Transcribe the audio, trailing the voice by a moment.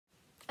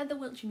At the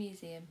Wiltshire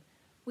Museum,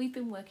 we've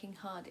been working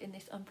hard in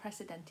this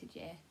unprecedented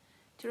year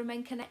to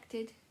remain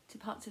connected to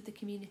parts of the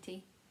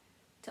community,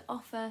 to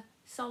offer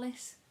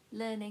solace,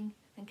 learning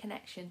and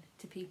connection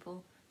to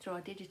people through our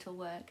digital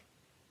work,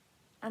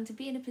 and to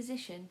be in a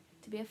position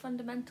to be a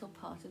fundamental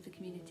part of the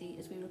community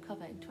as we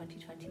recover in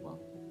 2021.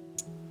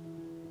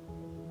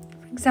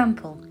 For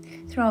example,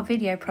 through our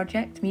video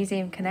project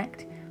Museum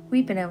Connect,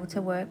 we've been able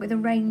to work with a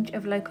range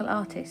of local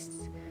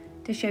artists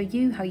to show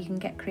you how you can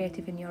get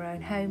creative in your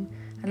own home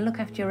and look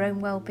after your own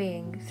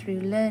well-being through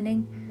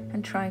learning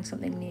and trying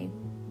something new.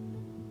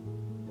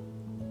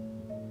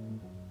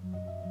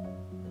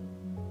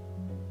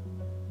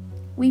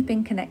 We've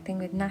been connecting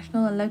with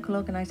national and local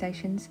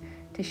organisations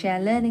to share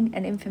learning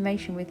and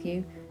information with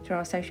you through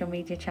our social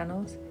media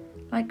channels,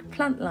 like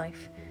Plant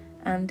Life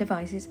and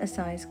Devizes a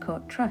Size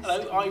Court Trust.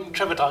 Hello, I'm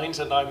Trevor Dines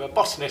and I'm a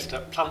botanist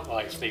at Plant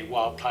Life, the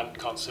wild plant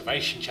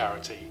conservation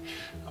charity.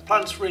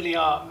 Plants really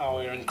are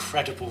our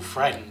incredible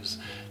friends.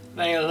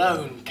 They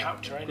alone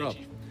capture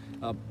energy.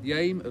 The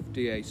aim of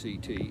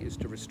DACT is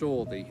to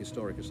restore the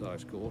historic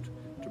assize court,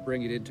 to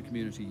bring it into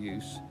community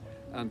use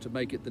and to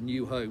make it the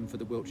new home for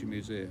the Wiltshire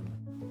Museum.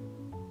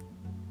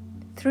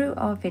 Through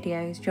our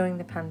videos during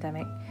the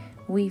pandemic,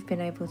 we've been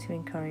able to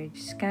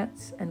encourage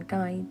scouts and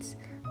guides,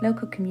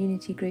 local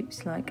community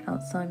groups like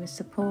Alzheimer's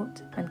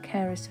Support and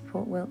Kerr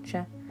Support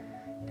Wiltshire,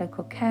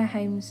 local care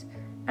homes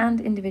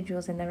and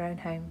individuals in their own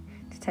home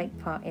to take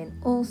part in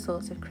all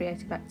sorts of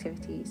creative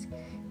activities,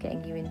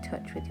 getting you in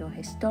touch with your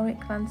historic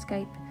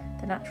landscape,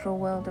 the natural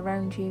world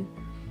around you,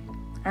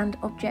 and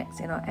objects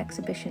in our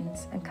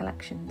exhibitions and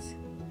collections.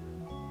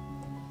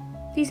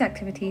 These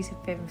activities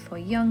have been for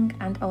young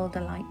and old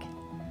alike.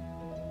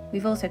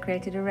 We've also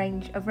created a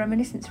range of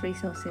reminiscence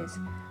resources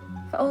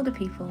for older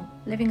people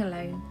living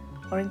alone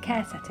or in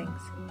care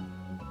settings.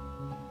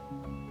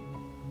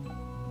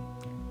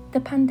 The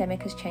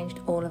pandemic has changed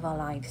all of our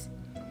lives,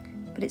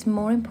 but it's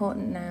more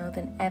important now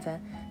than ever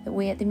that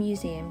we at the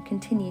museum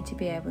continue to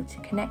be able to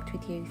connect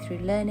with you through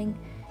learning,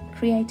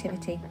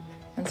 creativity,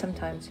 and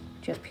sometimes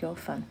just pure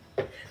fun.